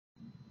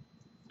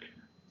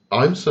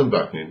I'm Sam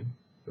Vaknin,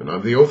 and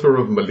I'm the author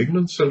of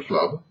Malignant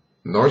Self-Love,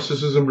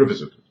 Narcissism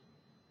Revisited.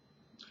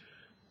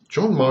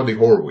 John Marley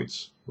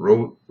Horowitz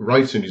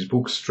writes in his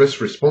book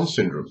Stress Response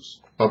Syndromes,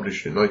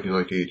 published in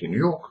 1998 in New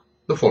York,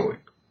 the following.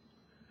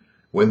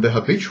 When the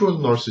habitual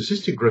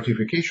narcissistic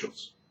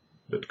gratifications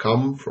that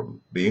come from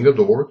being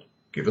adored,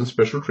 given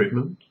special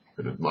treatment,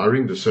 and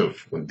admiring the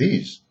self, when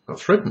these are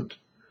threatened,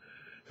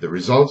 the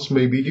results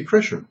may be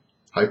depression,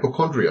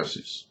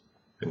 hypochondriasis,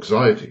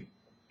 anxiety,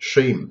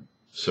 shame,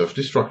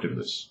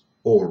 self-destructiveness,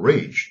 or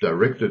rage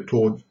directed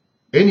toward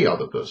any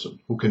other person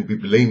who can be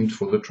blamed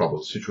for the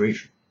troubled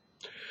situation.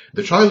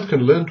 The child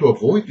can learn to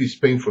avoid these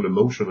painful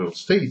emotional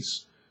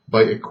states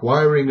by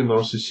acquiring a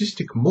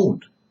narcissistic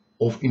mode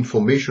of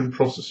information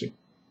processing.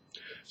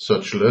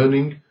 Such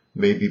learning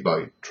may be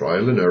by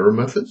trial and error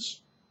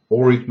methods,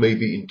 or it may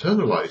be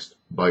internalized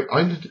by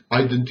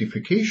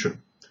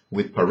identification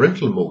with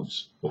parental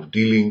modes of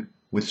dealing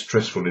with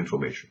stressful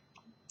information.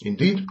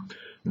 Indeed,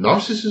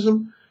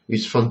 narcissism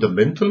is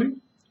fundamentally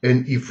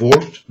an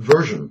evolved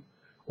version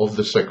of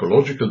the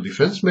psychological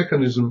defense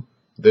mechanism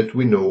that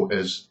we know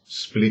as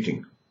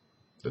splitting.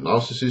 The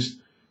narcissist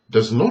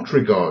does not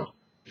regard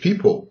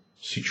people,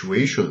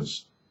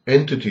 situations,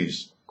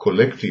 entities,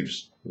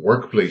 collectives,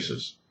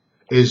 workplaces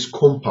as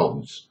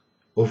compounds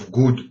of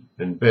good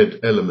and bad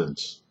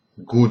elements,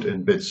 good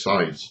and bad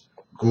sides,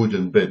 good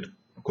and bad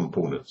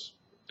components.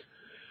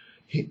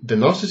 The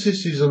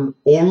narcissist is an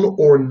all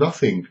or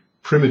nothing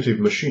primitive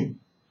machine,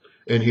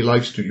 and he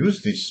likes to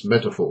use this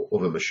metaphor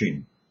of a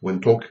machine when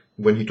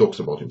he talks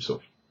about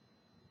himself.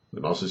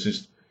 The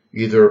narcissist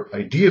either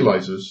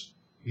idealizes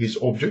his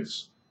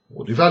objects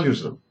or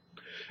devalues them.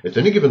 At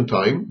any given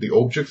time, the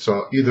objects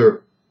are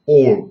either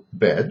all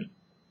bad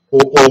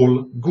or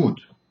all good.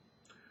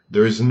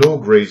 There is no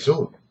gray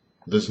zone.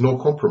 There's no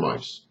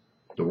compromise.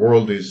 The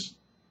world is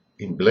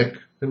in black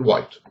and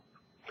white.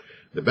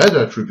 The bad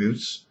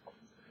attributes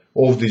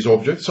of these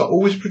objects are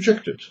always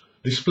projected,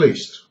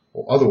 displaced,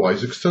 or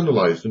otherwise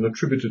externalized and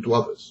attributed to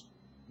others.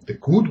 The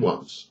good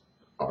ones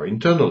are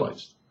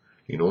internalized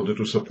in order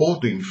to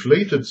support the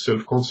inflated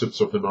self-concepts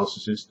of the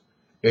narcissist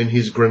and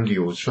his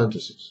grandiose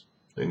fantasies,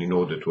 and in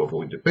order to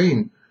avoid the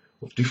pain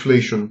of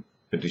deflation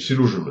and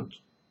disillusionment.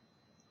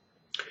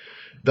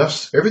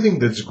 Thus, everything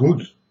that's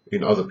good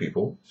in other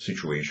people,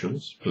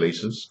 situations,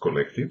 places,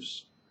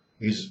 collectives,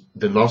 is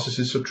the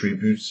narcissist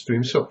attributes to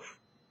himself.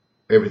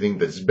 Everything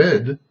that's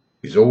bad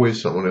is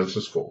always someone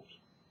else's fault.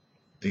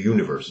 The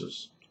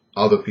universes,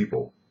 other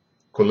people,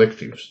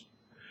 collectives.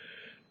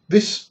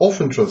 This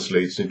often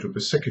translates into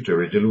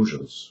persecutory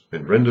delusions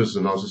and renders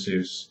the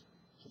narcissist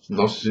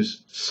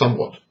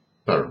somewhat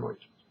paranoid.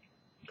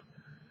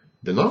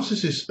 The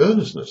narcissist's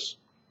earnestness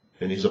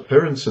and his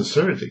apparent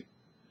sincerity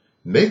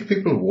make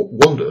people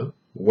wonder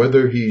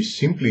whether he is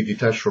simply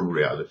detached from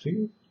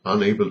reality,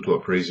 unable to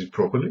appraise it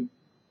properly,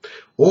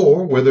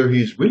 or whether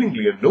he is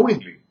willingly and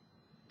knowingly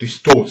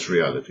distorts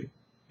reality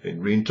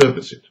and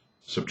reinterprets it,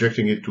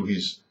 subjecting it to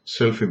his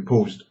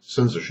self-imposed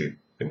censorship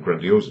and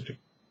grandiosity.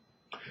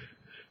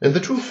 And the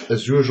truth,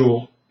 as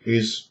usual,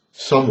 is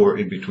somewhere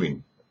in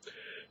between.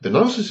 The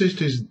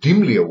narcissist is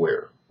dimly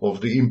aware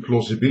of the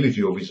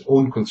implausibility of his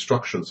own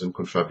constructions and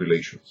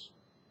confabulations.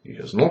 He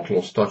has not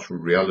lost touch with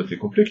reality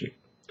completely.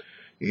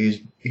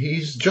 He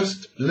is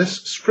just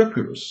less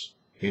scrupulous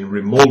in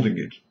remoulding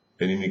it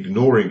and in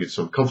ignoring its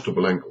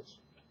uncomfortable angles.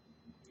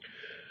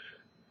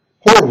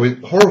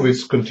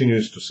 Horowitz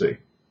continues to say,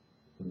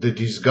 the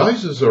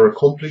disguises are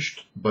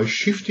accomplished by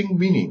shifting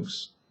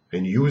meanings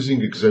and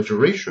using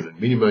exaggeration and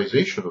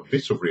minimization of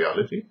bits of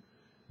reality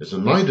as a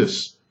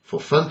nidus for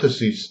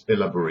fantasies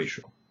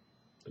elaboration.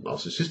 The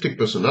narcissistic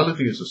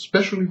personality is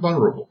especially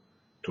vulnerable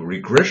to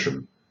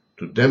regression,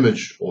 to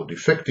damaged or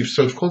defective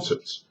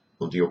self-concepts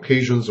on the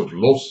occasions of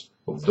loss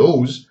of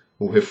those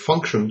who have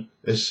functioned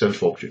as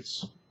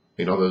self-objects.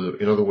 In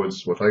other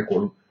words, what I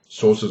call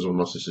sources of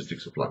narcissistic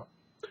supply.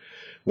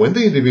 When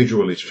the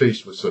individual is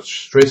faced with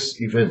such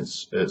stress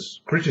events as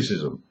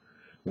criticism,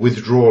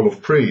 withdrawal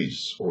of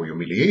praise, or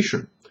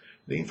humiliation,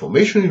 the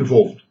information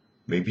involved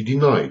may be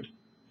denied,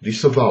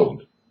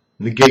 disavowed,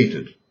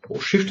 negated,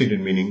 or shifted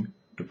in meaning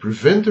to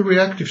prevent a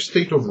reactive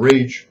state of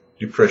rage,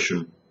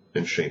 depression,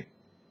 and shame.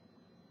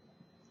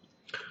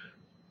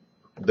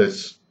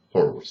 That's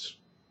Horowitz.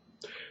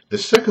 The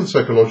second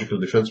psychological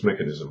defense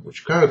mechanism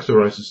which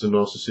characterizes the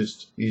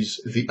narcissist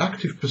is the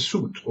active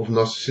pursuit of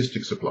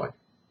narcissistic supply.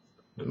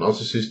 The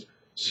narcissist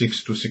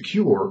seeks to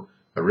secure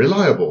a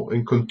reliable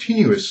and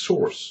continuous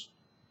source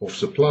of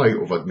supply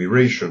of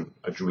admiration,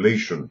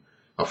 adulation,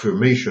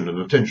 affirmation, and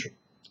attention,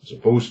 as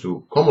opposed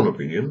to common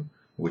opinion,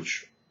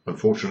 which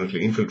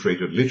unfortunately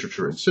infiltrated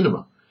literature and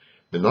cinema.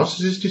 The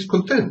narcissist is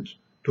content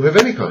to have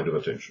any kind of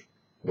attention,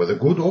 whether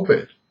good or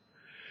bad.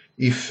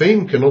 If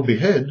fame cannot be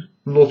had,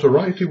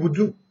 notoriety would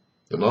do.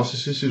 The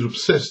narcissist is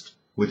obsessed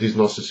with his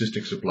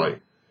narcissistic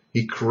supply.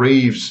 He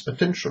craves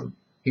attention.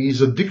 He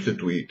is addicted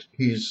to it.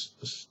 He is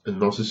a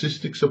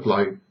narcissistic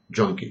supply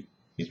junkie.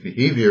 His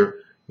behavior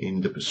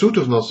in the pursuit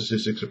of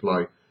narcissistic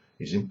supply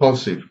is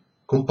impulsive,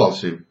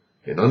 compulsive,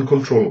 and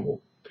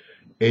uncontrollable.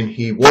 and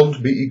he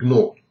won't be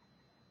ignored.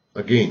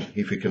 Again,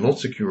 if he cannot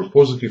secure a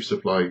positive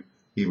supply,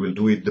 he will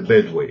do it the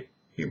bad way.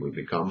 He will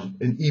become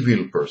an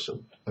evil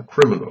person, a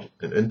criminal,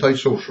 an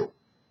antisocial,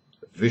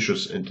 a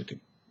vicious entity.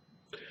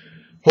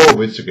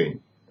 Horowitz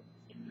again.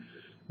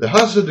 The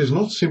hazard is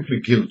not simply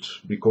guilt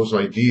because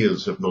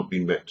ideals have not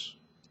been met.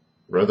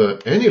 Rather,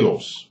 any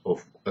loss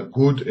of a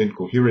good and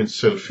coherent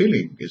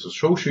self-feeling is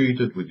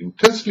associated with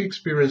intensely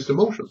experienced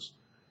emotions,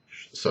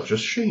 such as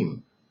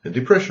shame and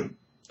depression,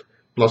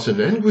 plus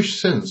an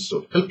anguished sense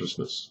of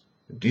helplessness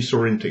and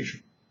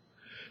disorientation.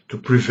 To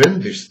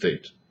prevent this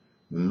state,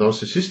 the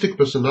narcissistic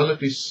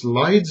personality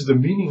slides the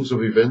meanings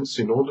of events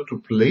in order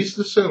to place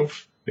the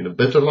self in a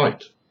better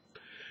light.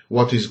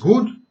 What is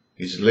good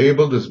is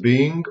labeled as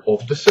being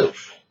of the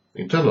self,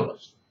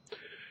 internalized.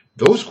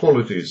 Those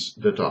qualities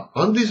that are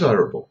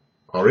undesirable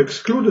are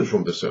excluded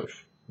from the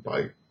self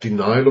by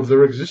denial of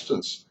their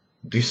existence,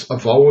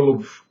 disavowal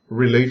of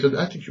related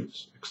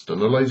attitudes,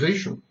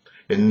 externalization,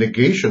 and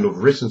negation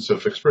of recent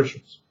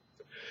self-expressions.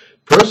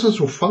 Persons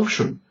who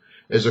function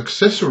as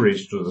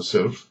accessories to the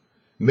self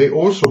may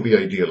also be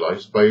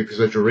idealized by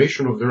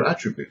exaggeration of their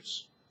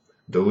attributes.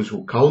 Those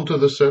who counter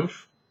the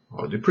self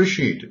are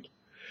depreciated.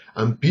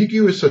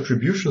 Ambiguous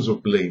attributions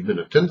of blame and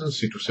a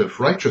tendency to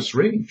self-righteous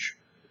rage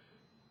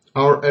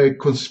are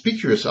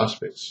conspicuous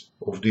aspects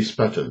of this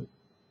pattern.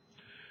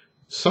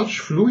 Such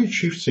fluid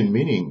shifts in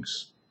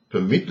meanings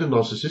permit the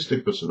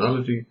narcissistic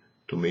personality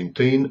to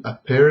maintain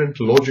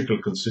apparent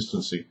logical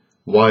consistency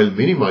while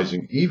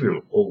minimizing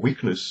evil or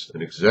weakness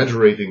and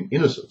exaggerating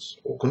innocence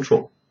or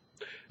control.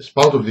 As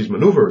part of these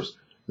maneuvers,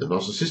 the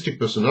narcissistic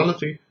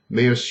personality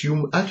may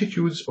assume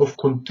attitudes of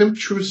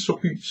contemptuous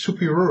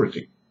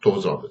superiority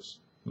towards others,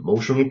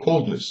 emotional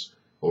coldness,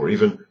 or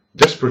even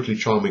desperately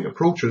charming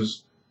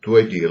approaches to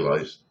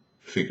idealized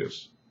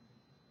figures.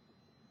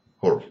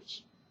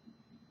 Horowitz.